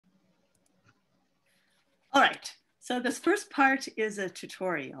All right. So this first part is a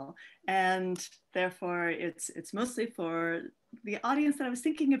tutorial, and therefore it's mostly for the audience that I was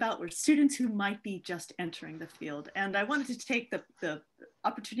thinking about were students who might be just entering the field. And I wanted to take the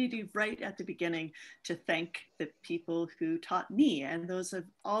opportunity right at the beginning to thank the people who taught me, and those of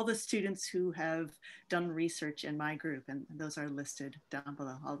all the students who have done research in my group, and those are listed down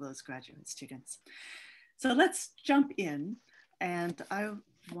below, all those graduate students. So let's jump in, and I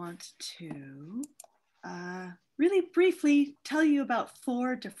want to really briefly tell you about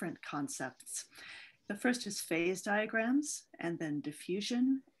 4 different concepts. The first is phase diagrams, and then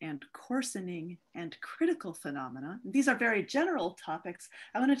diffusion and coarsening and critical phenomena. These are very general topics.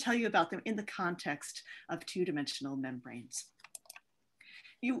 I want to tell you about them in the context of 2-dimensional membranes.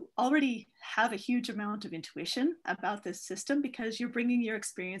 You already have a huge amount of intuition about this system because you're bringing your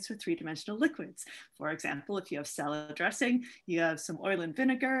experience with 3-dimensional liquids. For example, if you have salad dressing, you have some oil and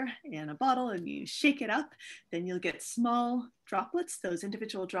vinegar in a bottle and you shake it up, then you'll get small droplets. Those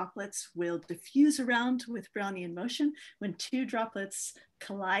individual droplets will diffuse around with Brownian motion. When 2 droplets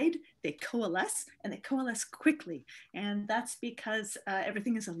collide, they coalesce, and they coalesce quickly. And that's because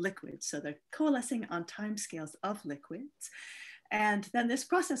everything is a liquid. So they're coalescing on timescales of liquids. And then this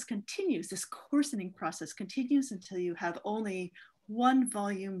process continues, this coarsening process continues until you have only one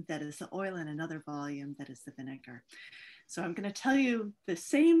volume that is the oil and another volume that is the vinegar. So I'm going to tell you the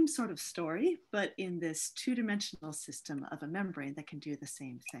same sort of story, but in this 2-dimensional system of a membrane that can do the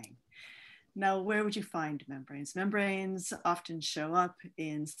same thing. Now, where would you find membranes? Membranes often show up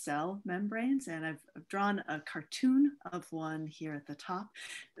in cell membranes, and I've drawn a cartoon of one here at the top.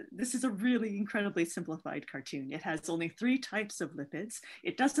 This is a really incredibly simplified cartoon. It has only 3 types of lipids.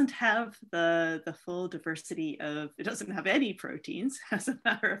 It doesn't have the full diversity of, it doesn't have any proteins, as a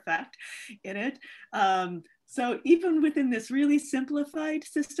matter of fact, in it. So even within this really simplified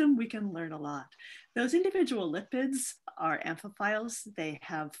system, we can learn a lot. Those individual lipids are amphiphiles. They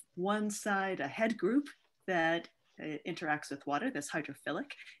have one side, a head group that interacts with water, that's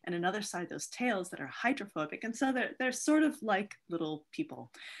hydrophilic, and another side, those tails that are hydrophobic. And so they're sort of like little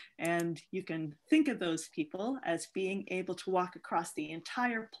people. And you can think of those people as being able to walk across the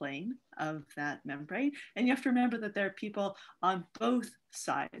entire plane of that membrane. And you have to remember that there are people on both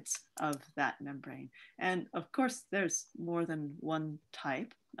sides of that membrane. And of course, there's more than one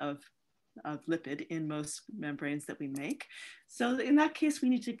type of lipid in most membranes that we make. So in that case, we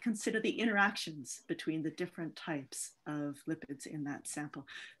need to consider the interactions between the different types of lipids in that sample.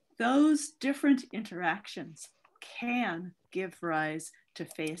 Those different interactions can give rise to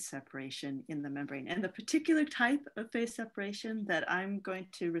phase separation in the membrane. And the particular type of phase separation that I'm going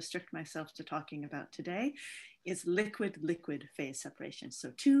to restrict myself to talking about today is liquid-liquid phase separation.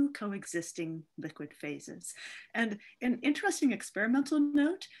 So 2 coexisting liquid phases. And an interesting experimental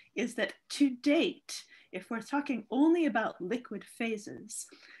note is that to date, if we're talking only about liquid phases,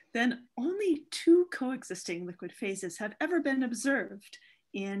 then only 2 coexisting liquid phases have ever been observed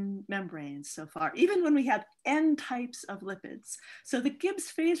in membranes so far, even when we have N types of lipids. So the Gibbs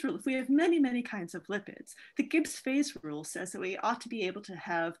phase rule, if we have many, many kinds of lipids, the Gibbs phase rule says that we ought to be able to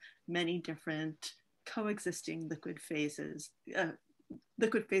have many different coexisting liquid phases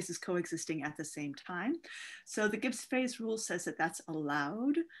coexisting at the same time. So the Gibbs phase rule says that that's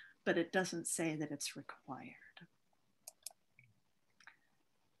allowed, but it doesn't say that it's required.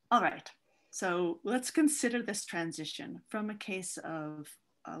 All right, so let's consider this transition from a case of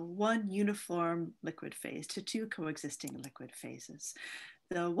one uniform liquid phase to 2 coexisting liquid phases.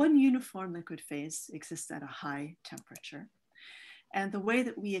 The one uniform liquid phase exists at a high temperature. And the way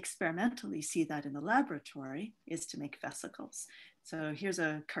that we experimentally see that in the laboratory is to make vesicles. So here's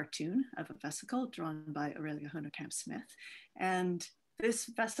a cartoon of a vesicle drawn by Aurelia Honekamp-Smith. And this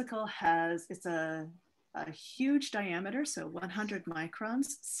vesicle it's a huge diameter, so 100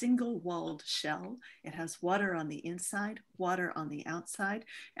 microns, single-walled shell. It has water on the inside, water on the outside,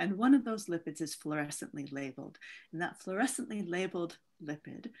 and one of those lipids is fluorescently labeled. And that fluorescently labeled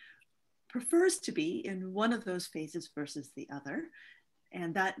lipid prefers to be in one of those phases versus the other.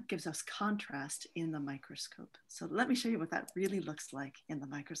 And that gives us contrast in the microscope. So let me show you what that really looks like in the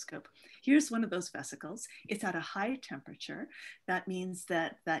microscope. Here's one of those vesicles. It's at a high temperature. That means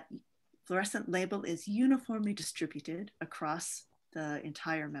that that fluorescent label is uniformly distributed across the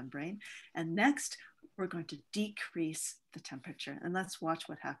entire membrane. And next, we're going to decrease the temperature, and let's watch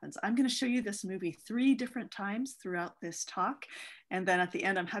what happens. I'm going to show you this movie 3 different times throughout this talk. And then at the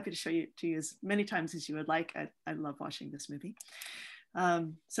end, I'm happy to show you as many times as you would like. I love watching this movie.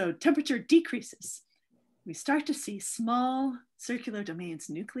 So temperature decreases. We start to see small circular domains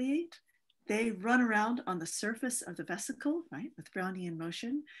nucleate. They run around on the surface of the vesicle, right, with Brownian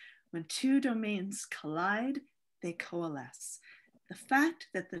motion. When two domains collide, they coalesce. The fact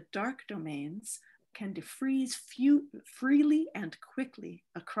that the dark domains can diffuse freely and quickly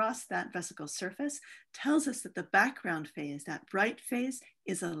across that vesicle surface tells us that the background phase, that bright phase,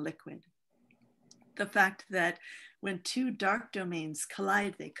 is a liquid. The fact that when two dark domains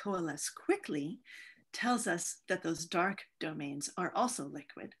collide, they coalesce quickly, tells us that those dark domains are also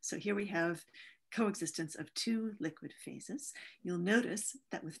liquid. So here we have coexistence of two liquid phases. You'll notice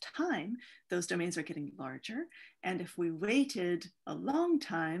that with time, those domains are getting larger. And if we waited a long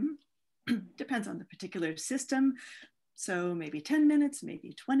time, depends on the particular system, so maybe 10 minutes,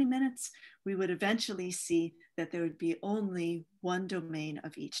 maybe 20 minutes, we would eventually see that there would be only one domain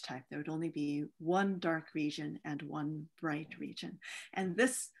of each type. There would only be one dark region and one bright region. And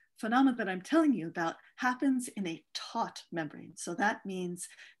this phenomenon that I'm telling you about happens in a taut membrane. So that means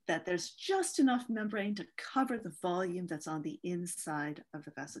that there's just enough membrane to cover the volume that's on the inside of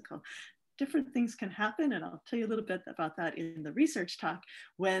the vesicle. Different things can happen, and I'll tell you a little bit about that in the research talk,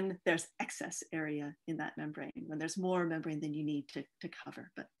 when there's excess area in that membrane, when there's more membrane than you need to cover.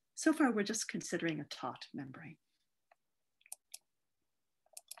 But so far, we're just considering a taut membrane.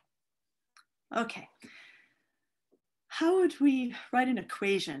 Okay, how would we write an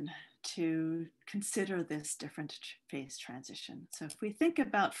equation to consider this different phase transition? So if we think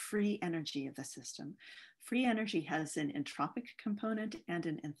about free energy of the system, free energy has an entropic component and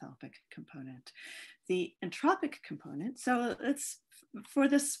an enthalpic component. The entropic component, so for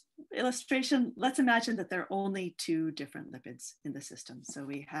this illustration, let's imagine that there are only two different lipids in the system. So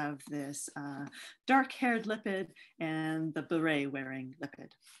we have this dark-haired lipid and the beret-wearing lipid.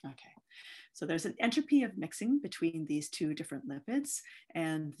 Okay. So there's an entropy of mixing between these two different lipids,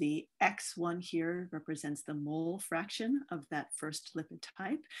 and the X1 here represents the mole fraction of that first lipid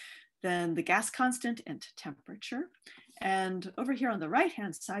type, then the gas constant and temperature. And over here on the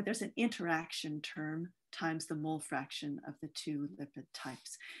right-hand side, there's an interaction term times the mole fraction of the two lipid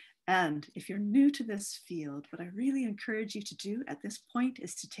types. And if you're new to this field, what I really encourage you to do at this point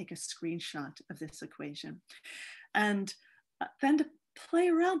is to take a screenshot of this equation and then to play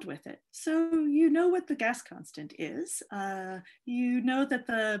around with it. So you know what the gas constant is. You know that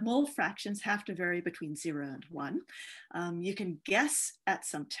the mole fractions have to vary between 0 and 1. You can guess at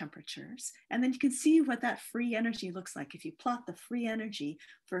some temperatures, and then you can see what that free energy looks like if you plot the free energy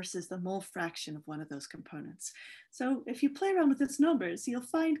versus the mole fraction of one of those components. So if you play around with these numbers, you'll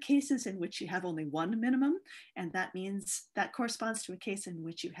find cases in which you have only one minimum, and that means that corresponds to a case in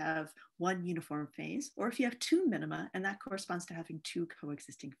which you have one uniform phase, or if you have two minima, and that corresponds to having two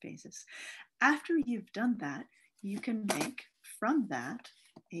coexisting phases. After you've done that, you can make from that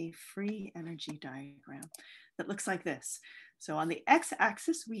a free energy diagram that looks like this. So on the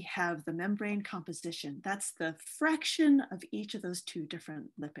x-axis, we have the membrane composition. That's the fraction of each of those two different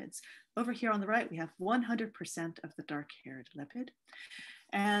lipids. Over here on the right, we have 100% of the dark-haired lipid.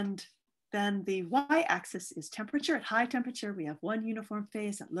 And then the y-axis is temperature. At high temperature, we have one uniform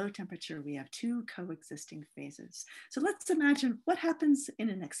phase. At low temperature, we have two coexisting phases. So let's imagine what happens in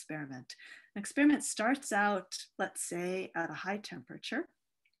an experiment. An experiment starts out, let's say, at a high temperature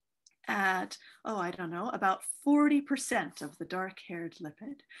at, I don't know, about 40% of the dark-haired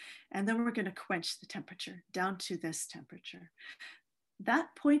lipid. And then we're going to quench the temperature down to this temperature. That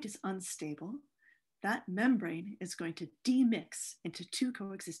point is unstable. That membrane is going to demix into two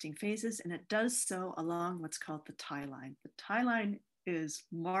coexisting phases, and it does so along what's called the tie line. The tie line is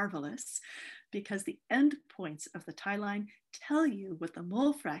marvelous because the end points of the tie line tell you what the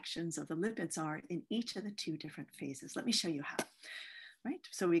mole fractions of the lipids are in each of the two different phases. Let me show you how. Right?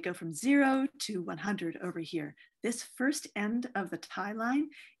 So we go from 0 to 100 over here. This first end of the tie line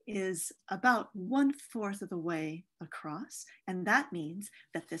is about 1/4 of the way across. And that means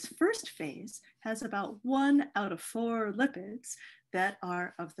that this first phase has about 1 out of 4 lipids that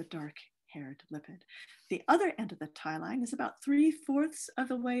are of the dark-haired lipid. The other end of the tie line is about 3/4 of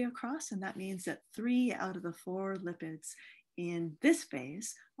the way across. And that means that 3 out of the 4 lipids in this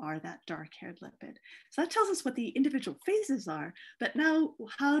phase are that dark-haired lipid. So that tells us what the individual phases are, but now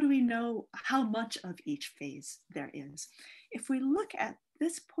how do we know how much of each phase there is? If we look at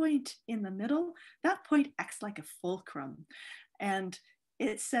this point in the middle, that point acts like a fulcrum. And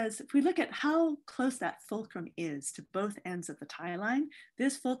it says, if we look at how close that fulcrum is to both ends of the tie line,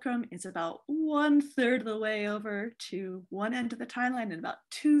 this fulcrum is about 1/3 of the way over to one end of the tie line and about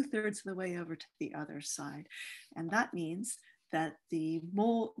 2/3 of the way over to the other side. And that means that the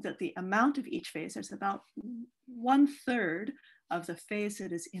amount of each phase, there's about 1/3 of the phase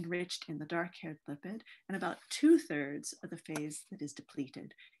that is enriched in the dark-haired lipid and about 2/3 of the phase that is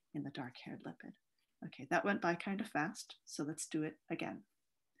depleted in the dark-haired lipid. Okay, that went by kind of fast, so let's do it again.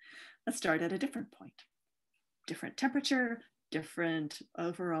 Let's start at a different point. Different temperature, different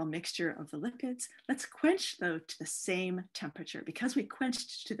overall mixture of the lipids. Let's quench though to the same temperature. Because we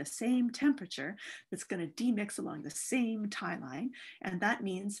quenched to the same temperature, it's going to demix along the same tie line. And that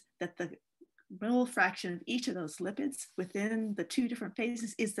means that the mole fraction of each of those lipids within the two different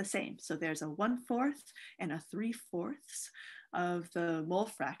phases is the same. So there's a 1/4 and a 3/4 of the mole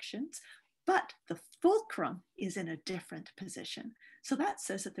fractions, but the fulcrum is in a different position. So that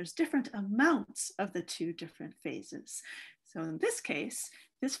says that there's different amounts of the two different phases. So in this case,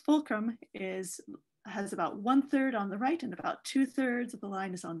 this fulcrum has about 1/3 on the right and about 2/3 of the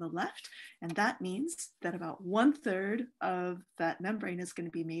line is on the left. And that means that about 1/3 of that membrane is going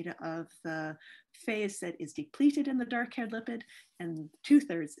to be made of the phase that is depleted in the dark-haired lipid, and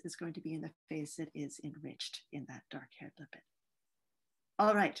 2/3 is going to be in the phase that is enriched in that dark-haired lipid.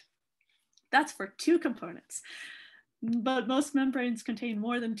 All right, that's for two components. But most membranes contain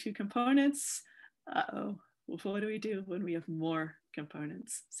more than two components. Uh-oh. What do we do when we have more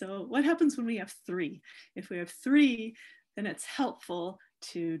components? So what happens when we have three? If we have three, then it's helpful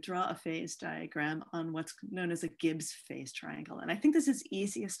to draw a phase diagram on what's known as a Gibbs phase triangle. And I think this is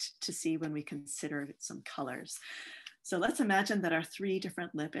easiest to see when we consider some colors. So let's imagine that our three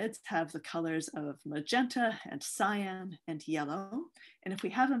different lipids have the colors of magenta and cyan and yellow. And if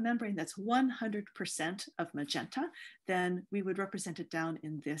we have a membrane that's 100% of magenta, then we would represent it down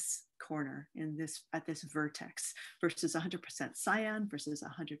in this corner, at this vertex, versus 100% cyan versus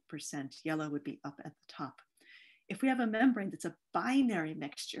 100% yellow would be up at the top. If we have a membrane that's a binary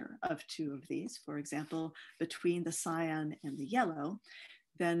mixture of two of these, for example, between the cyan and the yellow,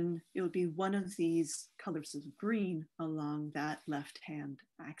 then it would be one of these colors of green along that left-hand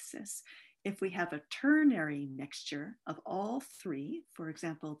axis. If we have a ternary mixture of all three, for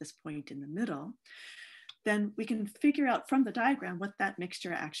example, this point in the middle, then we can figure out from the diagram what that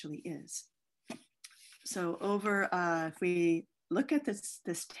mixture actually is. So if we look at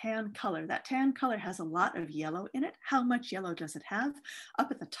this tan color, that tan color has a lot of yellow in it. How much yellow does it have? Up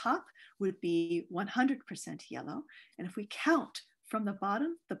at the top would be 100% yellow. And if we count from the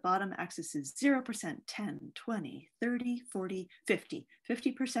bottom axis is 0%, 10, 20, 30, 40, 50,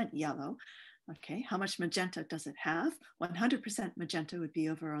 50% yellow. Okay, how much magenta does it have? 100% magenta would be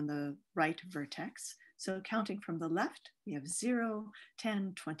over on the right vertex. So counting from the left, we have 0,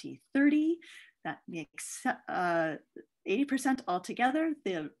 10, 20, 30. That makes 80% altogether.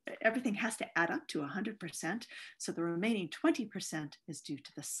 Everything has to add up to 100%. So the remaining 20% is due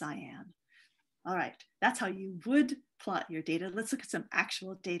to the cyan. All right, that's how you would plot your data. Let's look at some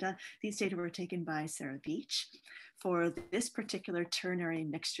actual data. These data were taken by Sarah Beach. For this particular ternary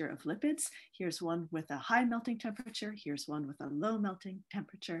mixture of lipids, here's one with a high melting temperature, here's one with a low melting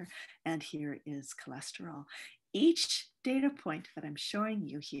temperature, and here is cholesterol. Each data point that I'm showing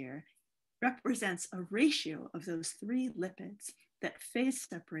you here represents a ratio of those three lipids that phase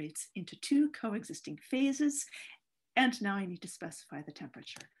separates into two coexisting phases. And now I need to specify the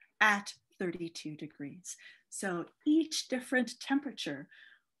temperature at 32 degrees. So each different temperature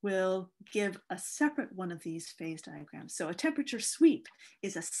will give a separate one of these phase diagrams. So a temperature sweep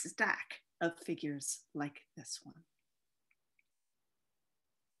is a stack of figures like this one.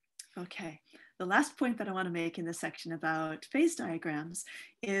 Okay, the last point that I want to make in this section about phase diagrams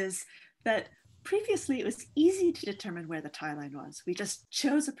is that previously it was easy to determine where the tie line was. We just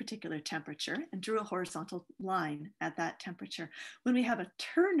chose a particular temperature and drew a horizontal line at that temperature. When we have a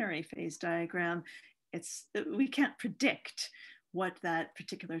ternary phase diagram, we can't predict what that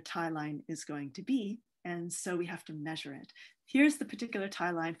particular tie line is going to be, and so we have to measure it. Here's the particular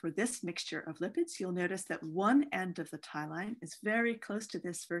tie line for this mixture of lipids. You'll notice that one end of the tie line is very close to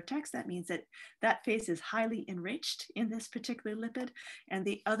this vertex. That means that that phase is highly enriched in this particular lipid, and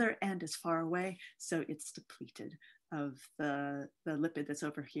the other end is far away, so it's depleted of the lipid that's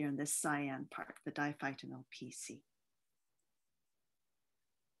over here in this cyan part, the diphytonyl PC.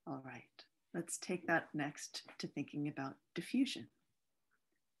 All right, let's take that next to thinking about diffusion.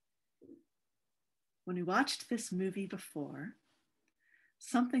 When we watched this movie before,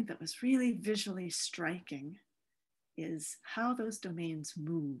 something that was really visually striking is how those domains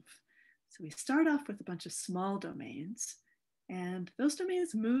move. So we start off with a bunch of small domains, and those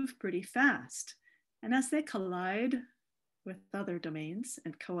domains move pretty fast. And as they collide with other domains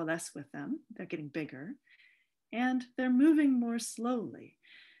and coalesce with them, they're getting bigger, and they're moving more slowly.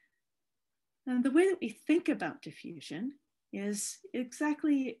 And the way that we think about diffusion is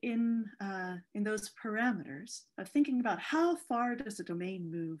exactly in those parameters of thinking about how far does a domain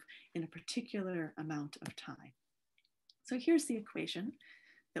move in a particular amount of time. So here's the equation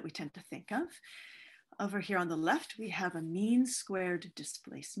that we tend to think of. Over here on the left, we have a mean squared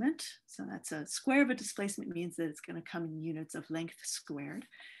displacement. So that's a square of a displacement means that it's going to come in units of length squared.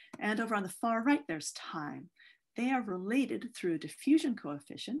 And over on the far right, there's time. They are related through a diffusion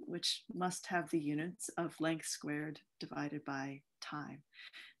coefficient, which must have the units of length squared divided by time.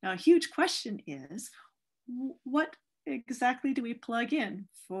 Now, a huge question is, what exactly do we plug in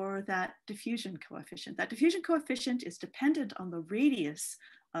for that diffusion coefficient? That diffusion coefficient is dependent on the radius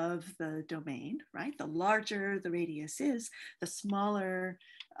of the domain, right? The larger the radius is, the smaller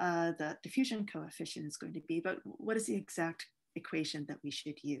the diffusion coefficient is going to be. But what is the exact equation that we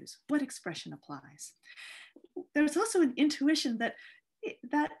should use? What expression applies? There's also an intuition that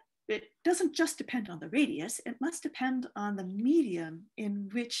it doesn't just depend on the radius, it must depend on the medium in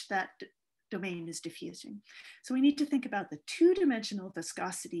which that domain is diffusing. So we need to think about the two-dimensional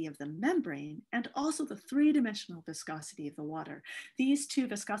viscosity of the membrane and also the three-dimensional viscosity of the water. These two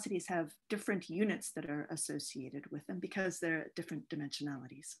viscosities have different units that are associated with them because they're different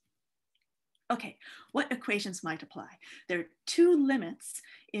dimensionalities. Okay, what equations might apply? There are two limits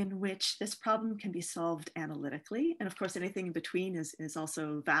in which this problem can be solved analytically. And of course, anything in between is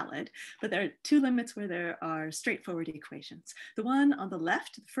also valid, but there are two limits where there are straightforward equations. The one on the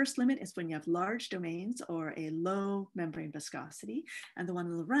left, the first limit is when you have large domains or a low membrane viscosity. And the one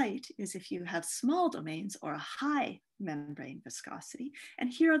on the right is if you have small domains or a high membrane viscosity. And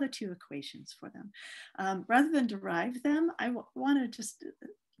here are the two equations for them. Rather than derive them, I want to just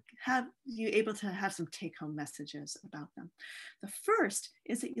have you able to have some take-home messages about them. The first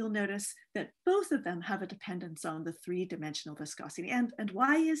is that you'll notice that both of them have a dependence on the three-dimensional viscosity. And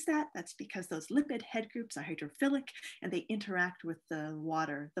why is that? That's because those lipid head groups are hydrophilic and they interact with the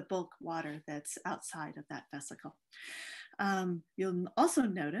water, the bulk water that's outside of that vesicle. You'll also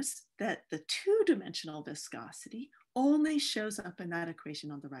notice that the two-dimensional viscosity only shows up in that equation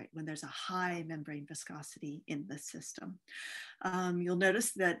on the right when there's a high membrane viscosity in the system. You'll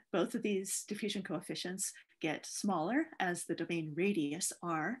notice that both of these diffusion coefficients get smaller as the domain radius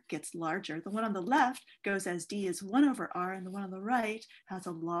r gets larger. The one on the left goes as d is 1 over r, and the one on the right has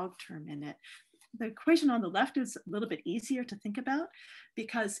a log term in it. The equation on the left is a little bit easier to think about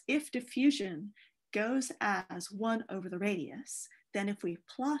because if diffusion goes as 1 over the radius, then if we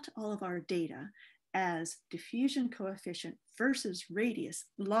plot all of our data as diffusion coefficient versus radius,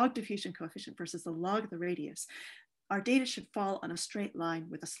 log diffusion coefficient versus the log of the radius, our data should fall on a straight line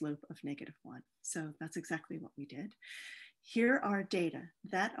with a slope of -1. So that's exactly what we did. Here are data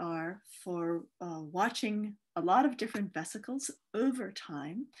that are for watching a lot of different vesicles over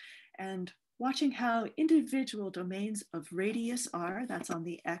time and watching how individual domains of radius are, that's on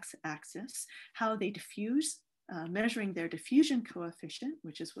the x-axis, how they diffuse, measuring their diffusion coefficient,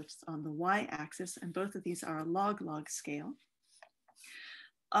 which is what's on the y-axis, and both of these are a log-log scale.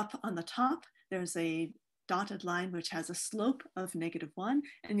 Up on the top, there's a dotted line which has a slope of -1,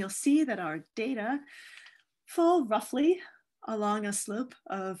 and you'll see that our data fall roughly along a slope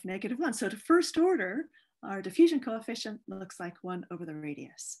of -1. So to first order, our diffusion coefficient looks like 1 over the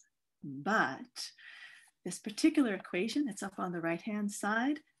radius. But this particular equation that's up on the right-hand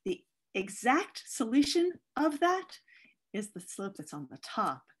side, the exact solution of that is the slope that's on the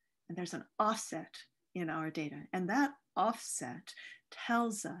top. And there's an offset in our data. And that offset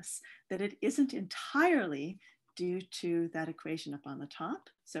tells us that it isn't entirely due to that equation up on the top.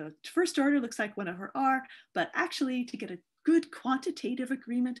 So first order looks like 1 over r, but actually to get a good quantitative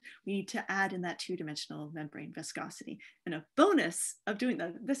agreement, we need to add in that two-dimensional membrane viscosity. And a bonus of doing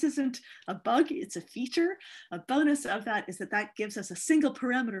that, this isn't a bug, it's a feature. A bonus of that is that that gives us a single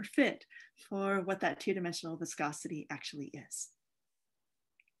parameter fit for what that two-dimensional viscosity actually is.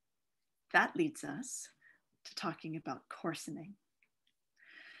 That leads us to talking about coarsening.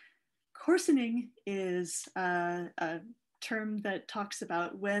 Coarsening is a term that talks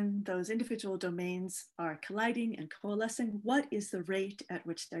about when those individual domains are colliding and coalescing, what is the rate at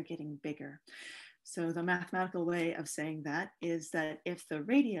which they're getting bigger? So the mathematical way of saying that is that if the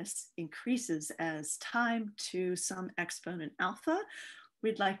radius increases as time to some exponent alpha,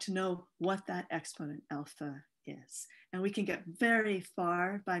 we'd like to know what that exponent alpha is. And we can get very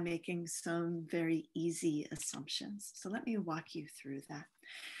far by making some very easy assumptions. So let me walk you through that.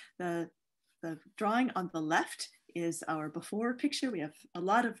 The drawing on the left is our before picture. We have a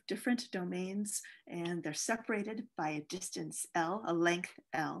lot of different domains and they're separated by a distance L, a length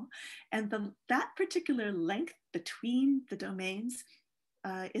L. And that particular length between the domains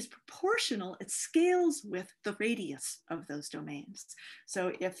is proportional, it scales with the radius of those domains.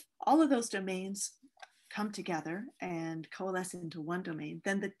 So if all of those domains come together and coalesce into one domain,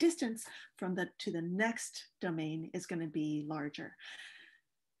 then the distance from to the next domain is going to be larger.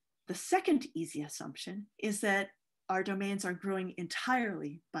 The second easy assumption is that our domains are growing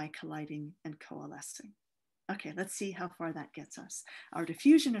entirely by colliding and coalescing. Okay, let's see how far that gets us. Our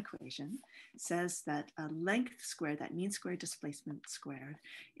diffusion equation says that a length squared, that mean squared displacement squared,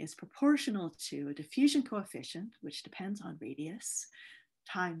 is proportional to a diffusion coefficient, which depends on radius,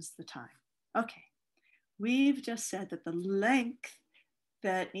 times the time. Okay, we've just said that the length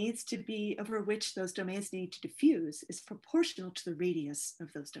that needs to be over which those domains need to diffuse is proportional to the radius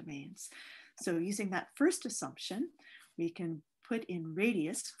of those domains. So using that first assumption, we can put in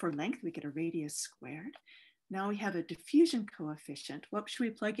radius for length, we get a radius squared. Now we have a diffusion coefficient. What should we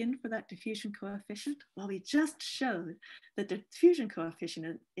plug in for that diffusion coefficient? Well, we just showed that the diffusion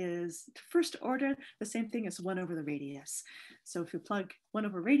coefficient is first order the same thing as 1 over the radius. So if we plug 1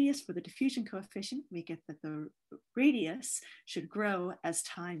 over radius for the diffusion coefficient, we get that the radius should grow as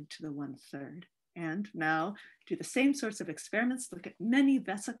time to the 1/3. And now do the same sorts of experiments, look at many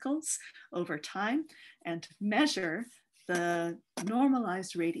vesicles over time and measure the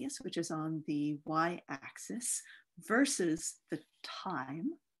normalized radius, which is on the y-axis, versus the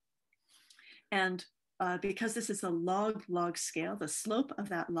time. And because this is a log scale, the slope of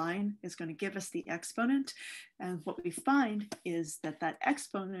that line is going to give us the exponent. And what we find is that that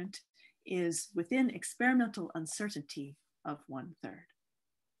exponent is within experimental uncertainty of 1/3.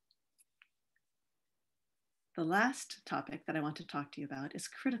 The last topic that I want to talk to you about is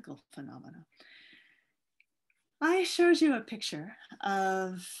critical phenomena. I showed you a picture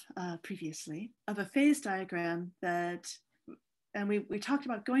of previously of a phase diagram that, and we talked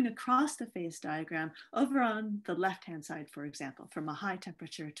about going across the phase diagram over on the left-hand side, for example, from a high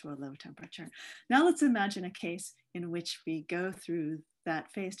temperature to a low temperature. Now let's imagine a case in which we go through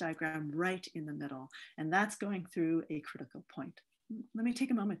that phase diagram right in the middle, and that's going through a critical point. Let me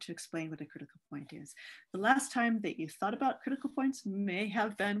take a moment to explain what a critical point is. The last time that you thought about critical points may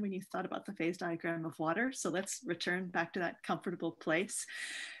have been when you thought about the phase diagram of water. So let's return back to that comfortable place.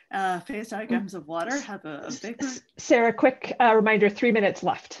 Phase diagrams of water have a vapor. Sarah, quick reminder, 3 minutes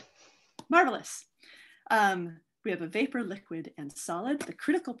left. Marvelous. We have a vapor, liquid, and solid. The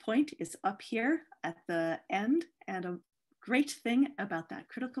critical point is up here at the end, and a great thing about that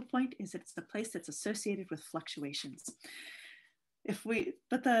critical point is it's the place that's associated with fluctuations.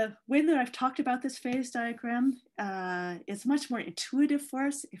 But the way that I've talked about this phase diagram is much more intuitive for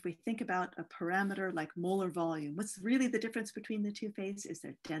us if we think about a parameter like molar volume. What's really the difference between the two phases is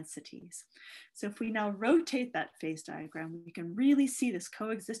their densities. So if we now rotate that phase diagram, we can really see this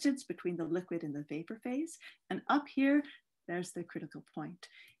coexistence between the liquid and the vapor phase. And up here, there's the critical point.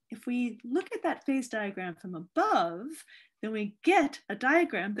 If we look at that phase diagram from above, then we get a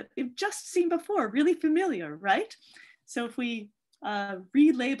diagram that we've just seen before, really familiar, right? So if we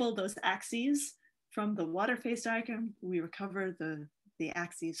relabel those axes from the water phase diagram, we recover the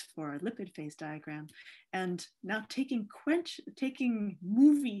axes for a lipid phase diagram. And now taking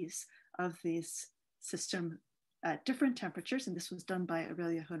movies of this system at different temperatures, and this was done by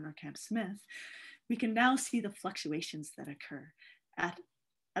Aurelia Hohenkamp-Smith, we can now see the fluctuations that occur. At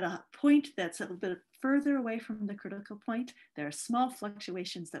a point that's a little bit further away from the critical point, there are small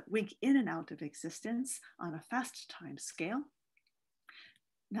fluctuations that wink in and out of existence on a fast time scale.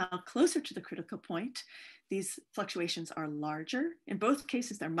 Now, closer to the critical point, these fluctuations are larger. In both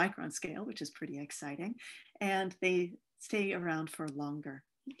cases, they're micron scale, which is pretty exciting, and they stay around for longer.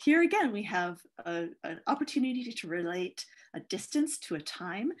 Here again, we have an opportunity to relate a distance to a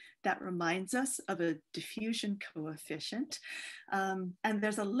time that reminds us of a diffusion coefficient. And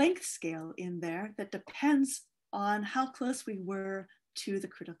there's a length scale in there that depends on how close we were to the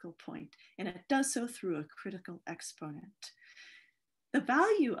critical point. And it does so through a critical exponent. The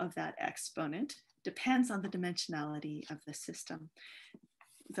value of that exponent depends on the dimensionality of the system.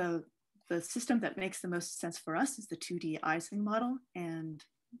 The system that makes the most sense for us is the 2D Ising model. And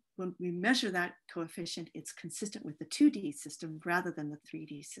when we measure that coefficient, it's consistent with the 2D system rather than the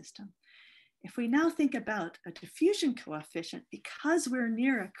 3D system. If we now think about a diffusion coefficient, because we're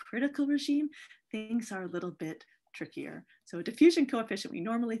near a critical regime, things are a little bit trickier. So a diffusion coefficient we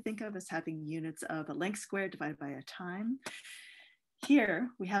normally think of as having units of a length squared divided by a time. Here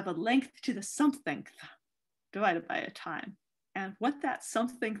we have a length to the something divided by a time. And what that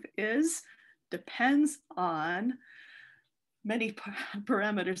something is depends on many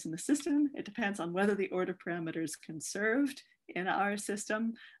parameters in the system. It depends on whether the order parameter is conserved. in our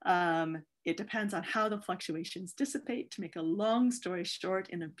system. It depends on how the fluctuations dissipate. To make a long story short,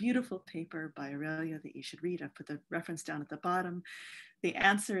 in a beautiful paper by Aurelia that you should read, I put the reference down at the bottom, the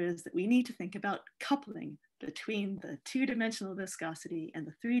answer is that we need to think about coupling between the two-dimensional viscosity and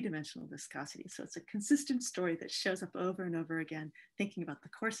the three-dimensional viscosity. So it's a consistent story that shows up over and over again, thinking about the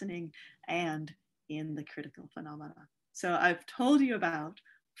coarsening and in the critical phenomena. So I've told you about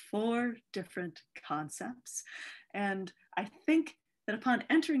 4 different concepts. And I think that upon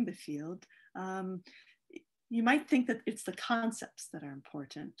entering the field, you might think that it's the concepts that are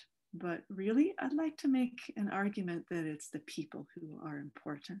important, but really I'd like to make an argument that it's the people who are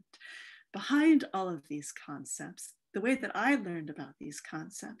important. Behind all of these concepts, the way that I learned about these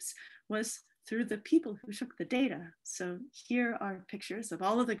concepts was through the people who took the data. So here are pictures of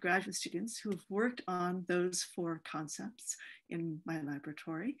all of the graduate students who have worked on those 4 concepts in my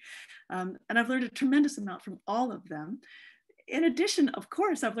laboratory. And I've learned a tremendous amount from all of them. In addition, of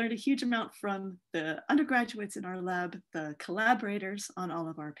course, I've learned a huge amount from the undergraduates in our lab, the collaborators on all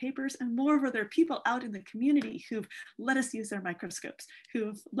of our papers, and moreover, there are people out in the community who've let us use their microscopes,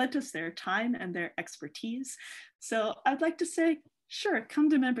 who've lent us their time and their expertise. So I'd like to say, sure, come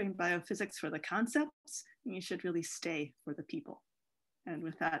to membrane biophysics for the concepts, and you should really stay for the people. And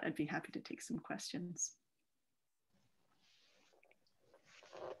with that, I'd be happy to take some questions.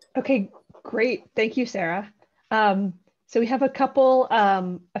 Okay, great. Thank you, Sarah. So we have a couple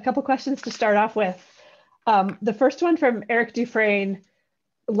questions to start off with. The first one from Eric Dufresne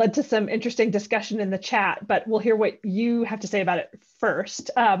led to some interesting discussion in the chat, but we'll hear what you have to say about it first.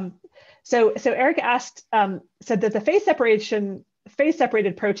 So Eric asked, said that the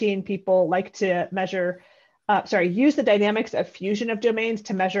phase-separated protein people like to measure, use the dynamics of fusion of domains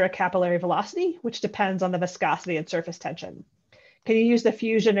to measure a capillary velocity, which depends on the viscosity and surface tension. Can you use the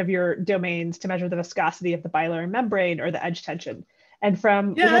fusion of your domains to measure the viscosity of the bilayer membrane or the edge tension? And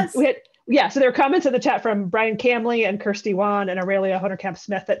from, yes. So there are comments in the chat from Brian Camley and Kirsty Wan and Aurelia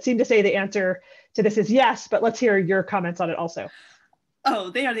Honerkamp-Smith that seem to say the answer to this is yes, but let's hear your comments on it also. Oh,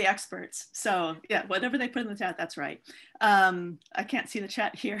 they are the experts. So yeah, whatever they put in the chat, that's right. I can't see the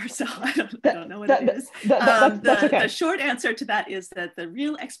chat here, so I don't know what it is. That's okay. The short answer to that is that the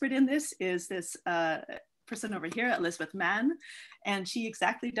real expert in this is this person over here, Elizabeth Mann, and she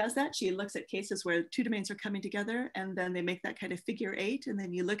exactly does that. She looks at cases where 2 domains are coming together and then they make that kind of figure 8, and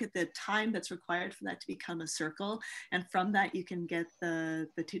then you look at the time that's required for that to become a circle, and from that you can get the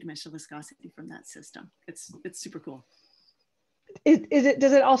 2-dimensional viscosity from that system. It's super cool.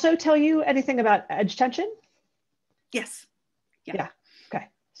 Does it also tell you anything about edge tension? Yes. Yeah. Okay.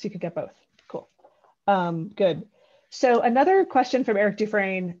 So you could get both. Cool. Good. So another question from Eric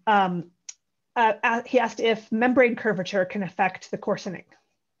Dufresne. He asked if membrane curvature can affect the coarsening.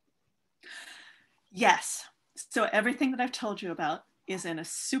 Yes. So everything that I've told you about is in a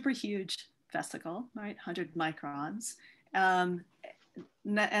super huge vesicle, right? 100 microns. And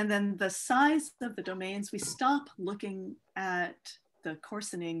then the size of the domains, we stop looking at the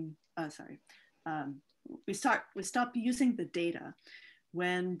coarsening, we stop using the data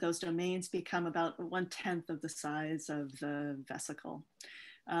when those domains become about 1/10 of the size of the vesicle.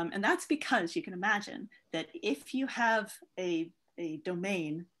 And that's because you can imagine that if you have a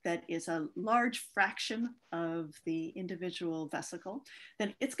domain that is a large fraction of the individual vesicle,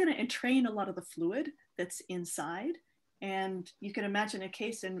 then it's going to entrain a lot of the fluid that's inside. And you can imagine a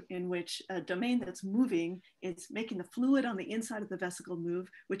case in which a domain that's moving is making the fluid on the inside of the vesicle move,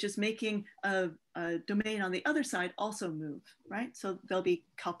 which is making a domain on the other side also move, right? So they'll be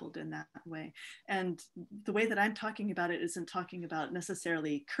coupled in that way. And the way that I'm talking about it isn't talking about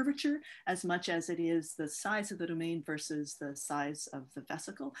necessarily curvature as much as it is the size of the domain versus the size of the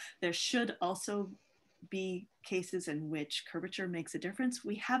vesicle. There should also be cases in which curvature makes a difference.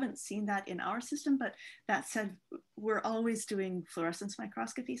 We haven't seen that in our system, but that said, we're always doing fluorescence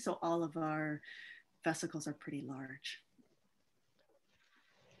microscopy, so all of our vesicles are pretty large.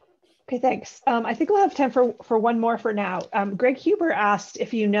 Okay, thanks. I think we'll have time for one more for now. Greg Huber asked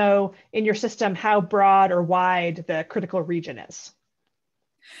if you know in your system how broad or wide the critical region is.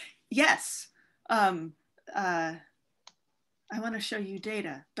 Yes. I want to show you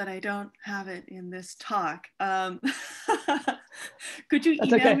data, but I don't have it in this talk. Could you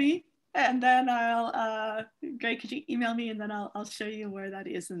email me? And then Greg, could you email me and then I'll show you where that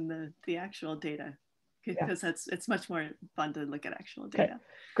is in the actual data, because it's much more fun to look at actual data.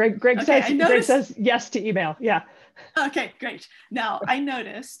 Okay. Greg says yes to email. Yeah. Okay, great. Now I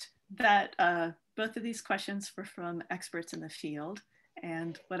noticed that both of these questions were from experts in the field.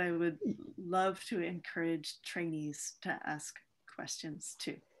 And what I would love to encourage trainees to ask questions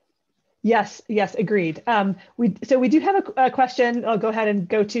too. Yes, yes, agreed. So we do have a question I'll go ahead and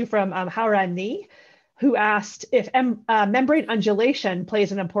go to from Haura Ni, who asked if membrane undulation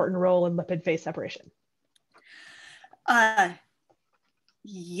plays an important role in lipid phase separation.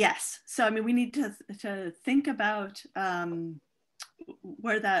 Yes. So, I mean, we need to think about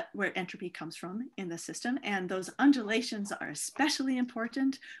where entropy comes from in the system. And those undulations are especially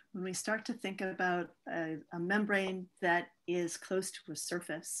important when we start to think about a membrane that is close to a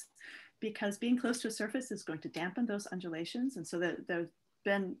surface, because being close to a surface is going to dampen those undulations. And so there have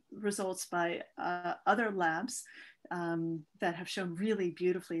been results by other labs that have shown really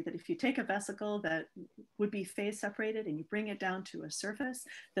beautifully that if you take a vesicle that would be phase separated and you bring it down to a surface,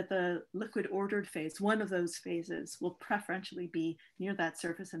 that the liquid ordered phase, one of those phases, will preferentially be near that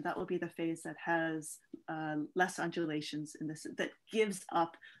surface, and that will be the phase that has less undulations in this, that gives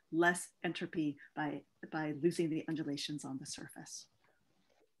up less entropy by losing the undulations on the surface.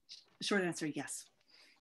 Short answer, yes.